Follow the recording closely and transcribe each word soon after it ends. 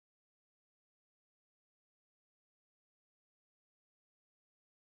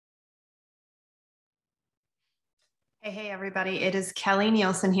Hey, everybody. It is Kelly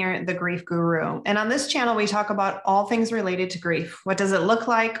Nielsen here, the Grief Guru. And on this channel, we talk about all things related to grief. What does it look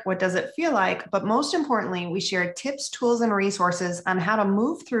like? What does it feel like? But most importantly, we share tips, tools, and resources on how to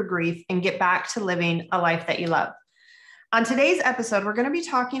move through grief and get back to living a life that you love. On today's episode, we're going to be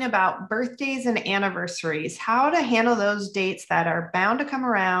talking about birthdays and anniversaries, how to handle those dates that are bound to come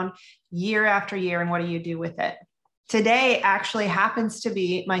around year after year, and what do you do with it? Today actually happens to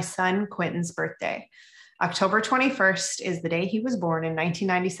be my son Quentin's birthday. October 21st is the day he was born in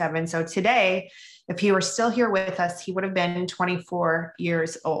 1997. So today, if he were still here with us, he would have been 24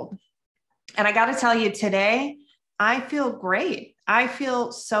 years old. And I got to tell you, today, I feel great. I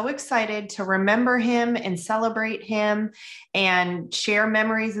feel so excited to remember him and celebrate him and share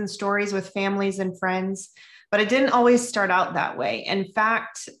memories and stories with families and friends. But it didn't always start out that way. In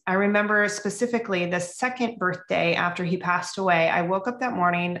fact, I remember specifically the second birthday after he passed away. I woke up that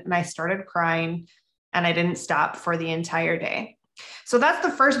morning and I started crying, and I didn't stop for the entire day. So that's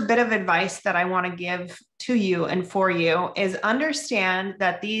the first bit of advice that I want to give to you and for you is understand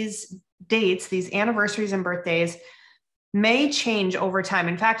that these dates, these anniversaries and birthdays may change over time.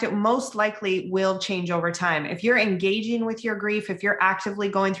 In fact, it most likely will change over time. If you're engaging with your grief, if you're actively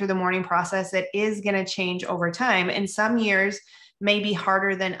going through the mourning process, it is going to change over time. And some years may be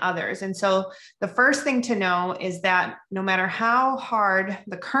harder than others. And so the first thing to know is that no matter how hard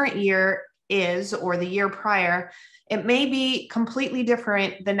the current year is or the year prior, it may be completely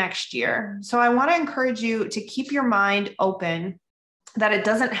different the next year. So I want to encourage you to keep your mind open that it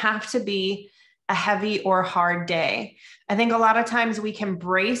doesn't have to be a heavy or hard day. I think a lot of times we can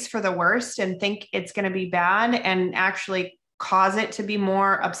brace for the worst and think it's going to be bad and actually cause it to be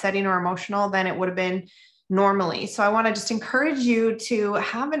more upsetting or emotional than it would have been normally. So I want to just encourage you to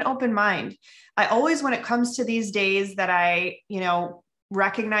have an open mind. I always, when it comes to these days that I,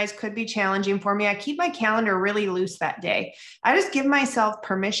 recognize could be challenging for me, I keep my calendar really loose that day. I just give myself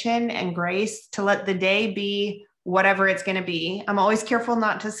permission and grace to let the day be whatever it's going to be. I'm always careful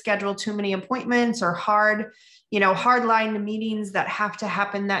not to schedule too many appointments or hard line meetings that have to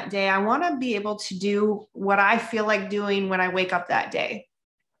happen that day. I want to be able to do what I feel like doing when I wake up that day.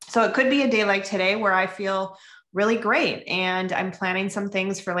 So it could be a day like today where I feel really great and I'm planning some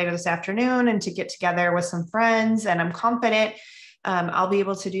things for later this afternoon and to get together with some friends, and I'm confident I'll be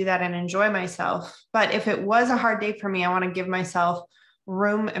able to do that and enjoy myself. But if it was a hard day for me, I want to give myself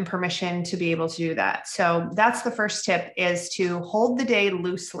room and permission to be able to do that. So that's the first tip, is to hold the day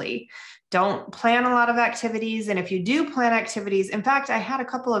loosely. Don't plan a lot of activities. And if you do plan activities, in fact, I had a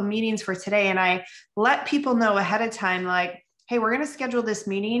couple of meetings for today and I let people know ahead of time, like, hey, we're going to schedule this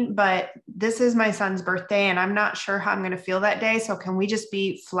meeting, but this is my son's birthday and I'm not sure how I'm going to feel that day. So can we just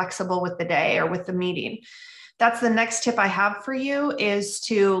be flexible with the day or with the meeting? That's the next tip I have for you, is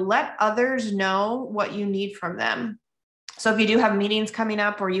to let others know what you need from them. So if you do have meetings coming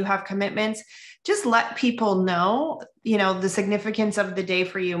up or you have commitments, just let people know, the significance of the day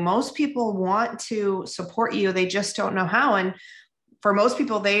for you. Most people want to support you. They just don't know how. And for most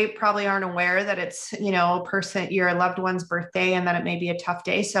people, they probably aren't aware that it's, your loved one's birthday and that it may be a tough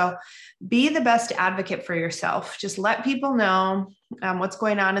day. So be the best advocate for yourself. Just let people know what's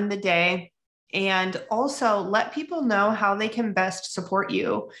going on in the day. And also let people know how they can best support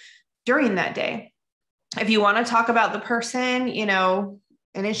you during that day. If you want to talk about the person,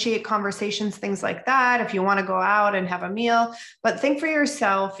 initiate conversations, things like that. If you want to go out and have a meal, but think for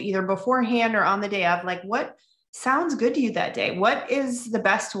yourself either beforehand or on the day of, like, what sounds good to you that day? What is the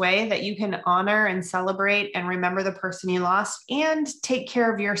best way that you can honor and celebrate and remember the person you lost and take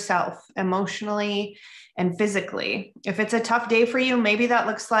care of yourself emotionally and physically? If it's a tough day for you, maybe that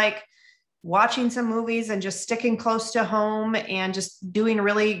looks like watching some movies and just sticking close to home and just doing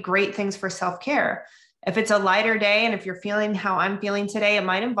really great things for self-care. If it's a lighter day and if you're feeling how I'm feeling today, it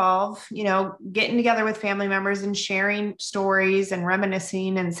might involve, getting together with family members and sharing stories and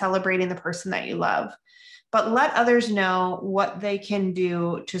reminiscing and celebrating the person that you love. But let others know what they can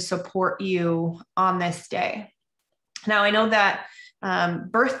do to support you on this day. Now, I know that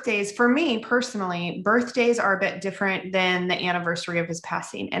birthdays, for me personally, birthdays are a bit different than the anniversary of his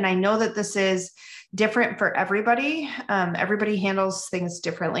passing. And I know that this is different for everybody. Everybody handles things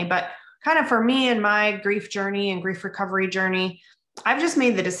differently, but kind of for me and my grief journey and grief recovery journey, I've just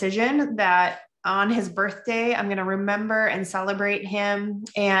made the decision that on his birthday, I'm going to remember and celebrate him.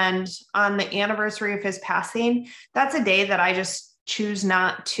 And on the anniversary of his passing, that's a day that I just choose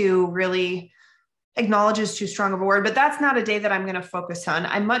not to really acknowledge, is too strong of a word, but that's not a day that I'm going to focus on.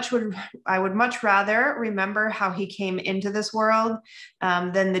 I would much rather remember how he came into this world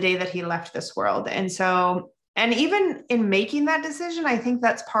than the day that he left this world. And so And even in making that decision, I think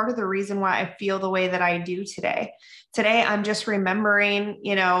that's part of the reason why I feel the way that I do today. Today, I'm just remembering,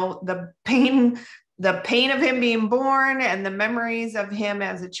 the pain of him being born and the memories of him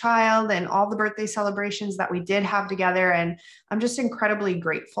as a child and all the birthday celebrations that we did have together. And I'm just incredibly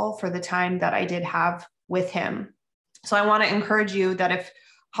grateful for the time that I did have with him. So I want to encourage you that if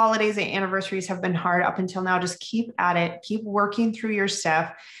holidays and anniversaries have been hard up until now, just keep at it, keep working through your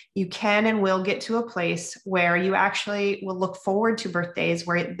stuff. You can and will get to a place where you actually will look forward to birthdays,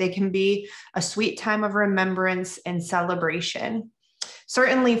 where they can be a sweet time of remembrance and celebration.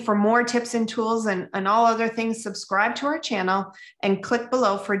 Certainly, for more tips and tools and all other things, subscribe to our channel and click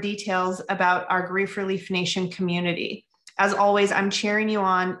below for details about our Grief Relief Nation community. As always, I'm cheering you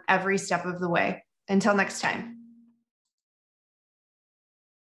on every step of the way. Until next time.